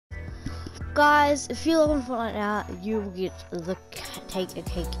guys, if you log on Fortnite now, you will get the take a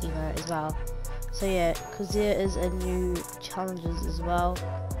cake emote as well. So yeah, because there is a new challenges as well.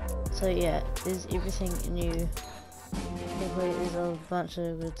 So yeah, there's everything new. There's a bunch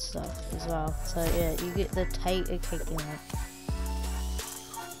of good stuff as well. So yeah, you get the take a cake emote.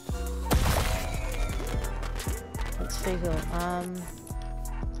 That's pretty cool.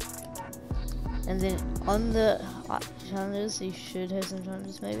 And then on the challenges, you should have some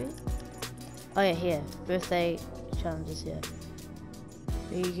challenges maybe. Oh yeah, here, birthday challenges here.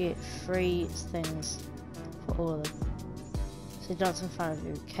 You get free things for all of them. So dance in front of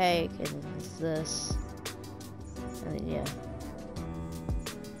your cake, and then there's this, and then yeah.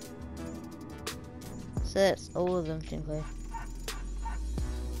 So that's all of them technically.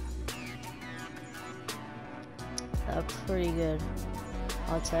 They're pretty good,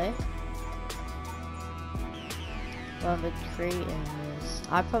 I'd say. One victory and this.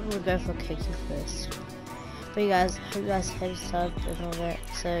 I probably would go for cakey first. But you guys, hope you guys have subbed and all that.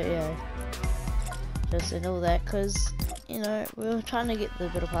 So yeah, just and all that, cause you know we were trying to get the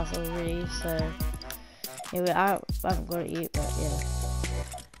battle pass already. So yeah, I haven't got it yet, but yeah.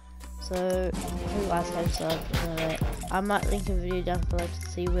 So hope you guys have subbed and all that. I might link a video down below to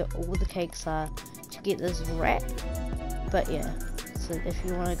see where all the cakes are to get this wrap. But yeah. So if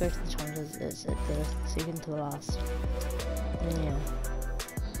you want to go to the challenges, it's at the second to the last. And yeah,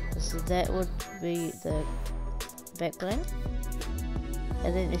 so that would be the back bling.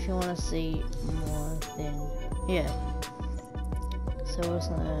 And then if you want to see more, then yeah. So we're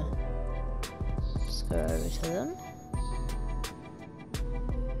just gonna go over to them.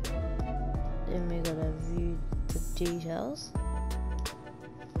 Then we gotta view the details.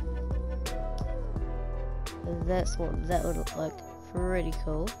 That's what that would look like. Pretty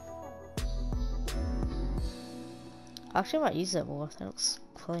cool. Actually, I might use that more. That looks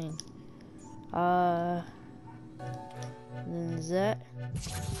clean. And then there's that.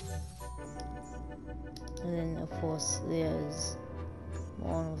 And then, of course, there's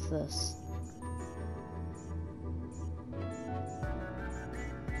one with this.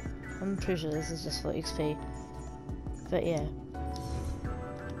 I'm pretty sure this is just for XP. But yeah.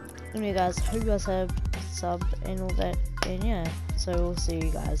 Anyway, guys, hope you guys have subbed and all that. And yeah, so we'll see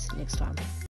you guys next time.